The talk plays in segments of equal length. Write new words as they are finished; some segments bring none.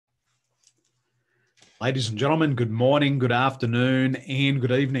Ladies and gentlemen, good morning, good afternoon, and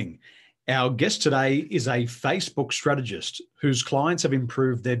good evening. Our guest today is a Facebook strategist whose clients have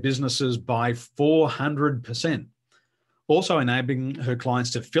improved their businesses by 400%, also enabling her clients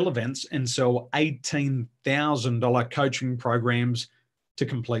to fill events and sell $18,000 coaching programs to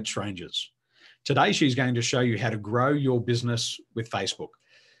complete strangers. Today, she's going to show you how to grow your business with Facebook.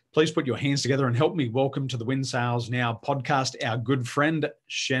 Please put your hands together and help me welcome to the Win Sales Now podcast, our good friend,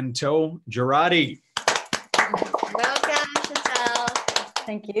 Chantel Girardi. Welcome, Chantel.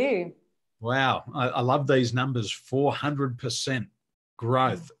 Thank you. Wow. I love these numbers. 400%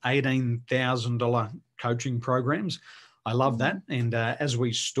 growth, $18,000 coaching programs. I love that. And as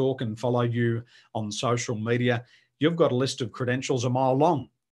we stalk and follow you on social media, you've got a list of credentials a mile long.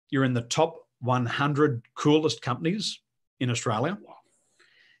 You're in the top 100 coolest companies in Australia.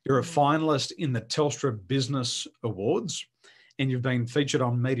 You're a finalist in the Telstra Business Awards, and you've been featured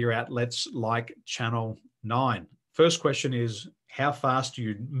on media outlets like Channel 9. First question is, how fast do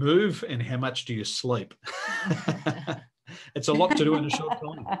you move and how much do you sleep? It's a lot to do in a short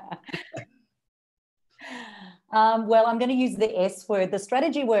time. Well, I'm going to use the S word, the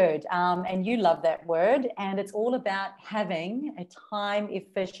strategy word, and you love that word. And it's all about having a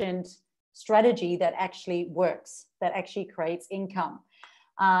time-efficient strategy that actually works, that actually creates income.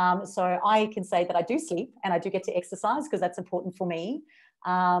 So I can say that I do sleep and I do get to exercise because that's important for me.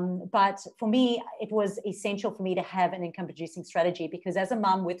 But for me, it was essential for me to have an income producing strategy because as a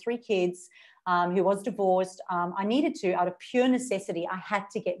mum with 3 kids who was divorced, I needed to, out of pure necessity, I had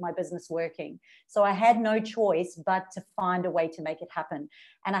to get my business working. So I had no choice but to find a way to make it happen.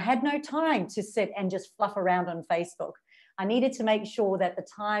 And I had no time to sit and just fluff around on Facebook. I needed to make sure that the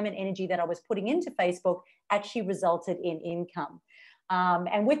time and energy that I was putting into Facebook actually resulted in income.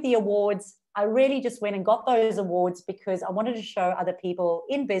 And with the awards, I really just went and got those awards because I wanted to show other people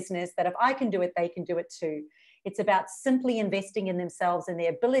in business that if I can do it, they can do it too. It's about simply investing in themselves and their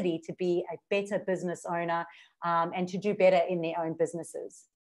ability to be a better business owner and to do better in their own businesses.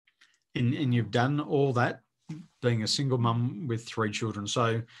 And you've done all that being a single mum with 3 children.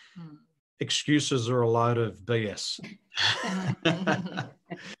 So excuses are a load of BS.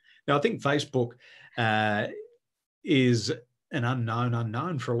 Now, I think Facebook is an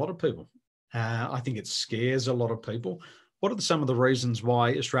unknown for a lot of people. I think it scares a lot of people. What are some of the reasons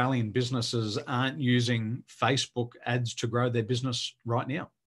why Australian businesses aren't using Facebook ads to grow their business right now?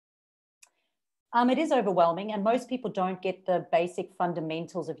 It is overwhelming, and most people don't get the basic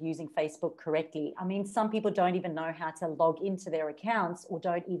fundamentals of using Facebook correctly. I mean, some people don't even know how to log into their accounts or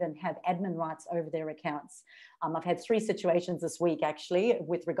don't even have admin rights over their accounts. I've had 3 situations this week, actually,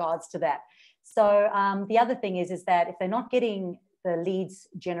 with regards to that. So the other thing is that if they're not getting the leads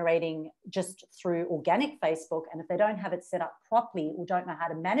generating just through organic Facebook, and if they don't have it set up properly or don't know how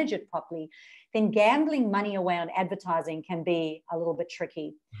to manage it properly, then gambling money away on advertising can be a little bit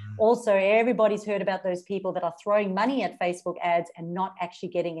tricky. Also, everybody's heard about those people that are throwing money at Facebook ads and not actually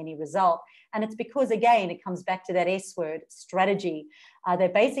getting any result. And it's because, again, it comes back to that S word, strategy. They're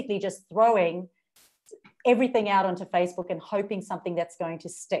basically just throwing everything out onto Facebook and hoping something that's going to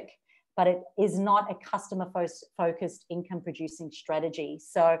stick. But it is not a customer-focused income-producing strategy.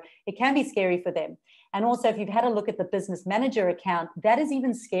 So it can be scary for them. And also, if you've had a look at the business manager account, that is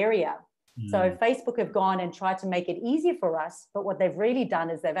even scarier. So Facebook have gone and tried to make it easier for us, but what they've really done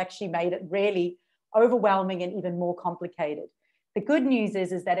is they've actually made it really overwhelming and even more complicated. The good news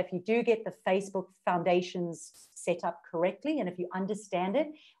is that if you do get the Facebook foundations set up correctly, and if you understand it,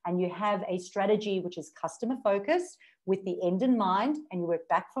 and you have a strategy which is customer-focused with the end in mind, and you work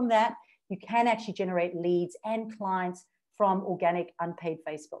back from that, you can actually generate leads and clients from organic, unpaid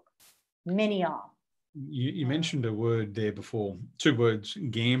Facebook. Many are. You mentioned a word there before, 2 words,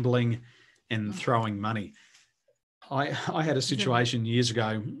 gambling and throwing money. I had a situation years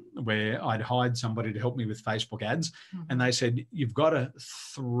ago where I'd hired somebody to help me with Facebook ads, and they said, you've got to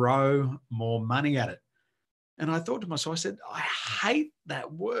throw more money at it. And I thought to myself, I said, I hate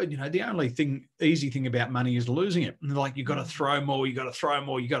that word. You know, the only easy thing about money is losing it. And they're like, you've got to throw more, you've got to throw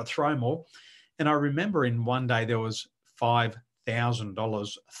more, you've got to throw more. And I remember in one day there was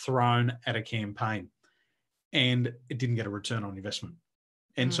 $5,000 thrown at a campaign and it didn't get a return on investment.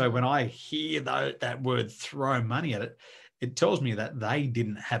 And so when I hear that word throw money at it, it tells me that they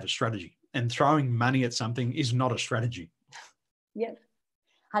didn't have a strategy, and throwing money at something is not a strategy. Yep.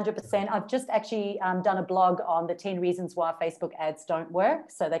 100%. I've just actually done a blog on the 10 reasons why Facebook ads don't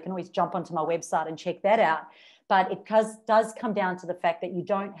work. So they can always jump onto my website and check that out. But it does come down to the fact that you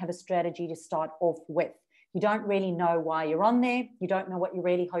don't have a strategy to start off with. You don't really know why you're on there. You don't know what you're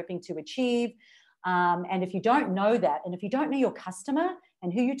really hoping to achieve. And if you don't know that, and if you don't know your customer,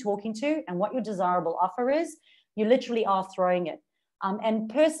 and who you're talking to and what your desirable offer is, you literally are throwing it. And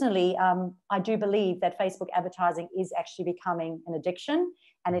personally, I do believe that Facebook advertising is actually becoming an addiction,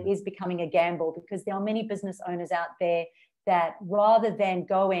 and it is becoming a gamble, because there are many business owners out there that rather than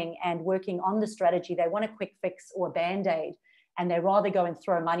going and working on the strategy, they want a quick fix or a Band-Aid, and they rather go and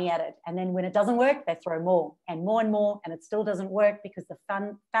throw money at it. And then when it doesn't work, they throw more, and it still doesn't work because the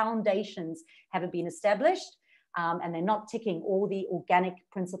foundations haven't been established, and they're not ticking all the organic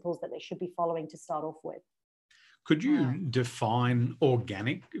principles that they should be following to start off with. Could you define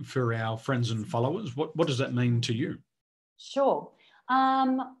organic for our friends and followers? What does that mean to you? Sure.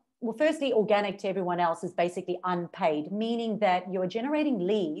 Well, firstly, organic to everyone else is basically unpaid, meaning that you're generating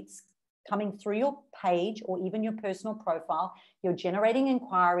leads coming through your page or even your personal profile. You're generating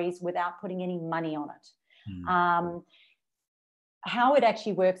inquiries without putting any money on it. How it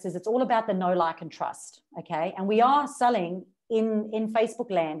actually works is it's all about the know, like, and trust. Okay. And we are selling in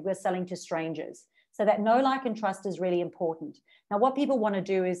Facebook land, we're selling to strangers. So that know, like, and trust is really important. Now, what people want to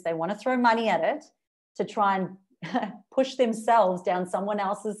do is they want to throw money at it to try and push themselves down someone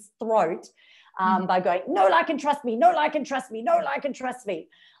else's throat by going, no, like, and trust me, no, like, and trust me, no, like, and trust me.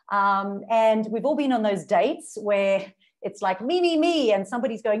 And we've all been on those dates where it's like, me, and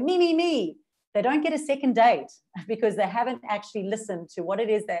somebody's going, me. They don't get a second date because they haven't actually listened to what it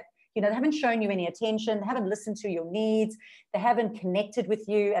is that, they haven't shown you any attention. They haven't listened to your needs. They haven't connected with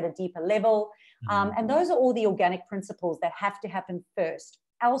you at a deeper level. And those are all the organic principles that have to happen first.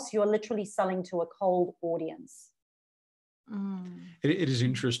 Else you're literally selling to a cold audience. It is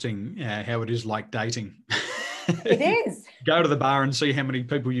interesting how it is like dating. It is. Go to the bar and see how many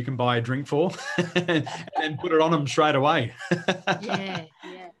people you can buy a drink for and then put it on them straight away. Yeah.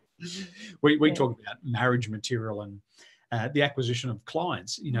 We talk about marriage material and the acquisition of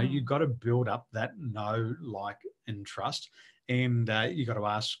clients. You've got to build up that know, like, and trust. And you got to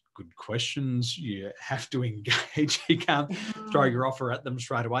ask good questions. You have to engage. You can't throw your offer at them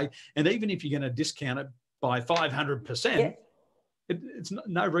straight away. And even if you're going to discount it by 500%, it's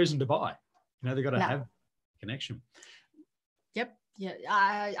no reason to buy. They've got to have connection. Yep. Yeah.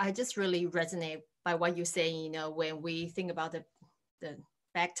 I just really resonate by what you're saying. When we think about the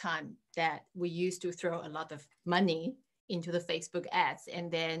back time that we used to throw a lot of money into the Facebook ads, and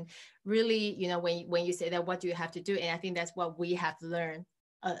then really, when you say that, what do you have to do? And I think that's what we have learned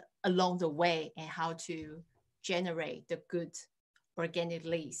along the way, and how to generate the good organic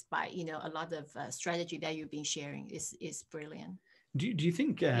leads by, a lot of strategy that you've been sharing is brilliant. Do you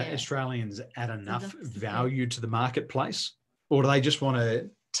think Australians add enough value to the marketplace, or do they just want to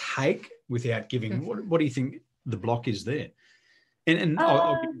take without giving? What do you think the block is there? And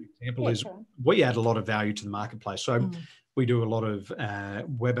I'll give you an example. We add a lot of value to the marketplace. So we do a lot of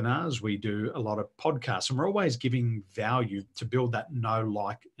webinars, we do a lot of podcasts, and we're always giving value to build that know,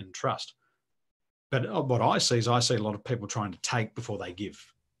 like, and trust. But what I see a lot of people trying to take before they give.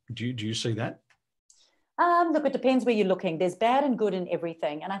 Do you see that? Look, it depends where you're looking. There's bad and good in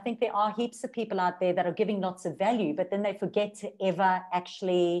everything. And I think there are heaps of people out there that are giving lots of value, but then they forget to ever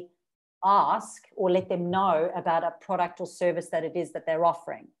actually ask or let them know about a product or service that it is that they're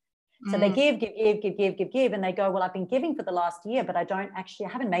offering. So they give, and they go, well, I've been giving for the last year, but I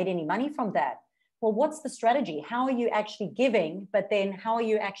haven't made any money from that. Well, what's the strategy? How are you actually giving, but then how are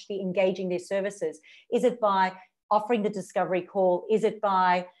you actually engaging their services? Is it by offering the discovery call? Is it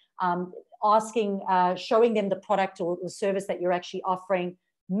by showing them the product or the service that you're actually offering?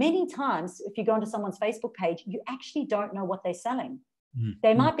 Many times, if you go onto someone's Facebook page, you actually don't know what they're selling.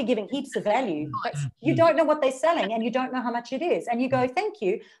 They might be giving heaps of value, but you don't know what they're selling and you don't know how much it is. And you go, thank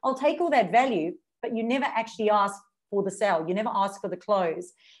you, I'll take all that value, but you never actually ask for the sale. You never ask for the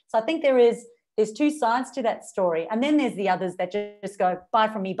close. So I think there's two sides to that story. And then there's the others that just go, buy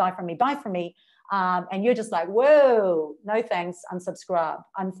from me, buy from me, buy from me. And you're just like, whoa, no thanks, unsubscribe,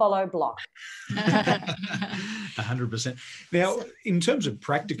 unfollow, block. 100%. Now, in terms of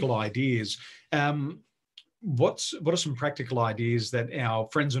practical ideas, what are some practical ideas that our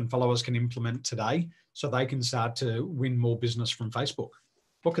friends and followers can implement today so they can start to win more business from Facebook?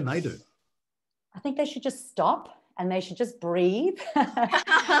 What can they do? I think they should just stop and they should just breathe.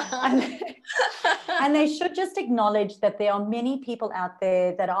 And they should just acknowledge that there are many people out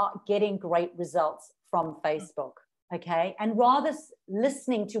there that are getting great results from Facebook. Okay. And rather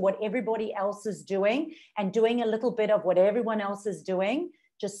listening to what everybody else is doing and doing a little bit of what everyone else is doing,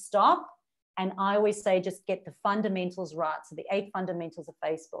 just stop. And I always say, just get the fundamentals right. So the 8 fundamentals of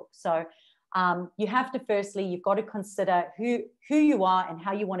Facebook. So you have to, firstly, you've got to consider who you are and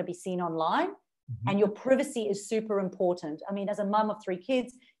how you want to be seen online. And your privacy is super important. I mean, as a mum of 3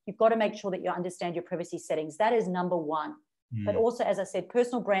 kids, you've got to make sure that you understand your privacy settings. That is number 1. but also, as I said,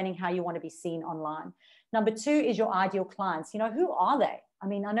 personal branding, how you want to be seen online. Number 2 is your ideal clients. Who are they? I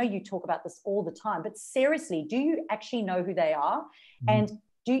mean, I know you talk about this all the time, but seriously, do you actually know who they are? And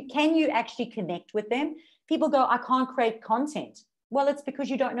can you actually connect with them? People go, I can't create content. Well, it's because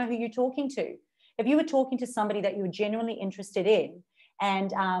you don't know who you're talking to. If you were talking to somebody that you were genuinely interested in,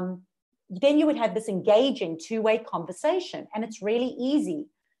 and then you would have this engaging two-way conversation, and it's really easy.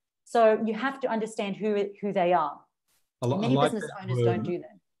 So you have to understand who they are. Many business owners don't do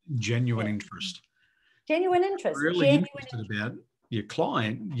that. Genuine interest. Genuine interest. Really interested about your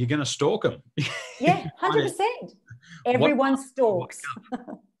client, you're going to stalk them. Yeah, 100%. Everyone stalks.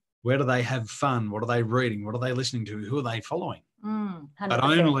 Where do they have fun? What are they reading? What are they listening to? Who are they following? 100%. But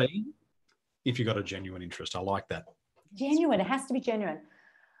only if you've got a genuine interest. I like that. Genuine. It has to be genuine.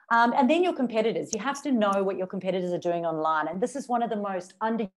 And then your competitors. You have to know what your competitors are doing online. And this is one of the most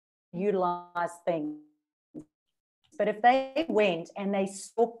underutilized things. But if they went and they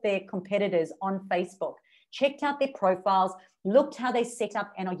stalked their competitors on Facebook, checked out their profiles, looked how they set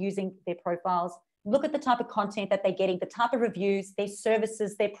up and are using their profiles, look at the type of content that they're getting, the type of reviews, their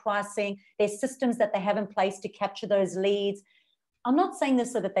services, their pricing, their systems that they have in place to capture those leads. I'm not saying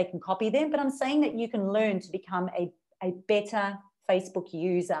this so that they can copy them, but I'm saying that you can learn to become a better Facebook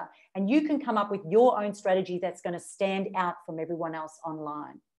user, and you can come up with your own strategy that's going to stand out from everyone else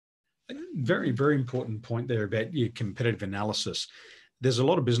online. Very, very important point there about your competitive analysis. There's a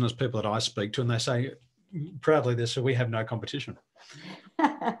lot of business people that I speak to, and they say proudly, they say, we have no competition.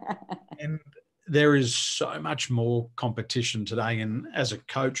 And there is so much more competition today. And as a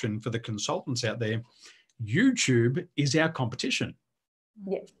coach and for the consultants out there, YouTube is our competition.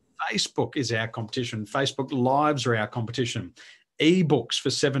 Yeah. Facebook is our competition. Facebook Lives are our competition. Ebooks for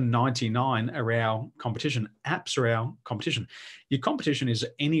 $7.99 are our competition. Apps are our competition. Your competition is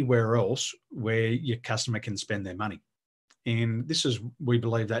anywhere else where your customer can spend their money. And this is, we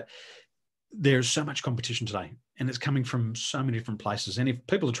believe that there's so much competition today, and it's coming from so many different places. And if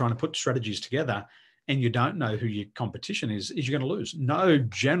people are trying to put strategies together and you don't know who your competition is you're going to lose. No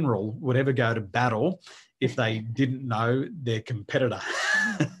general would ever go to battle if they didn't know their competitor.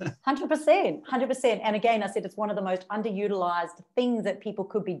 100%. And again, I said it's one of the most underutilized things that people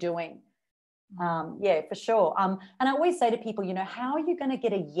could be doing. Yeah, for sure. And I always say to people, how are you going to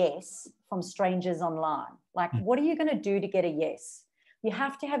get a yes from strangers online? Like, what are you going to do to get a yes? You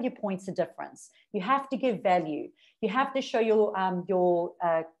have to have your points of difference. You have to give value. You have to show your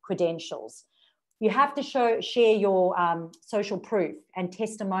credentials. You have to share your social proof and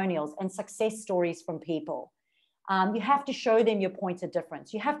testimonials and success stories from people. You have to show them your points of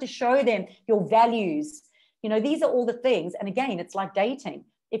difference. You have to show them your values. These are all the things. And again, it's like dating.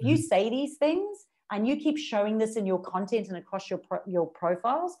 If you say these things and you keep showing this in your content and across your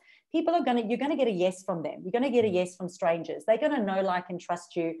profiles, you're going to get a yes from them. You're going to get a yes from strangers. They're going to know, like, and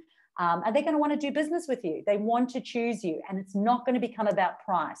trust you. And they're going to want to do business with you. They want to choose you. And it's not going to become about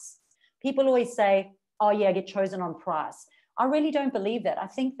price. People always say, oh yeah, I get chosen on price. I really don't believe that. I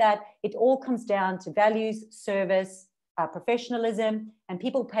think that it all comes down to values, service, professionalism, and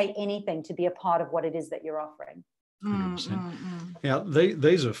people pay anything to be a part of what it is that you're offering. 100%. Now,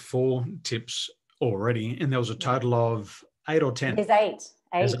 these are 4 tips already, and there was a total of 8 or 10. There's 8.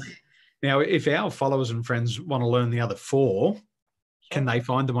 8. Now, if our followers and friends want to learn the other 4, can they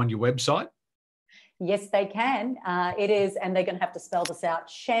find them on your website? Yes, they can. It is, and they're going to have to spell this out,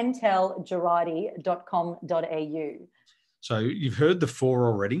 chantelgerardi.com.au. So you've heard the 4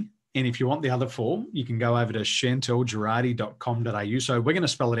 already. And if you want the other 4, you can go over to chantelgerardi.com.au. So we're going to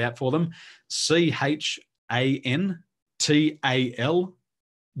spell it out for them.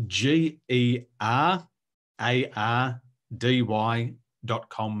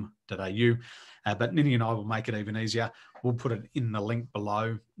 chantelgerardi.com.au. But Nini and I will make it even easier. We'll put it in the link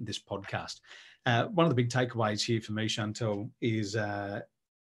below this podcast. One of the big takeaways here for me, Chantel, is the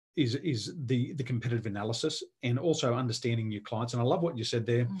competitive analysis and also understanding your clients. And I love what you said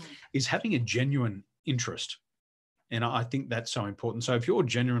there, is having a genuine interest. And I think that's so important. So if you're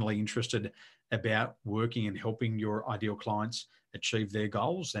genuinely interested about working and helping your ideal clients achieve their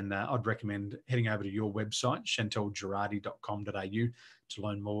goals, then I'd recommend heading over to your website, chantelgerardi.com.au, to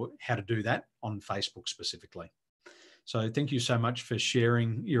learn more how to do that on Facebook specifically. So thank you so much for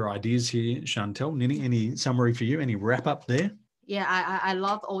sharing your ideas here, Chantel. Nini, any summary for you? Any wrap up there? Yeah, I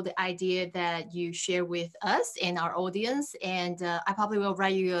love all the idea that you share with us and our audience. And I probably will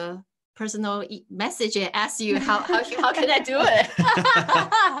write you a personal message and ask you how can I do it?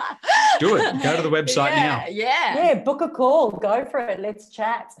 Do it. Go to the website now. Yeah, book a call. Go for it. Let's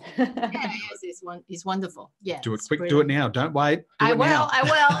chat. Yes, it's wonderful. Yeah. Do it quick. Brilliant. Do it now. Don't wait. I will.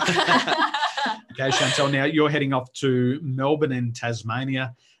 Okay, Chantel, now you're heading off to Melbourne and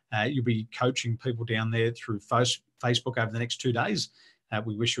Tasmania. You'll be coaching people down there through Facebook over the next 2 days.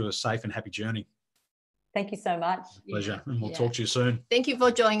 We wish you a safe and happy journey. Thank you so much. Pleasure. And we'll talk to you soon. Thank you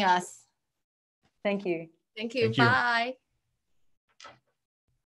for joining us. Thank you. Thank you. Thank you. Bye.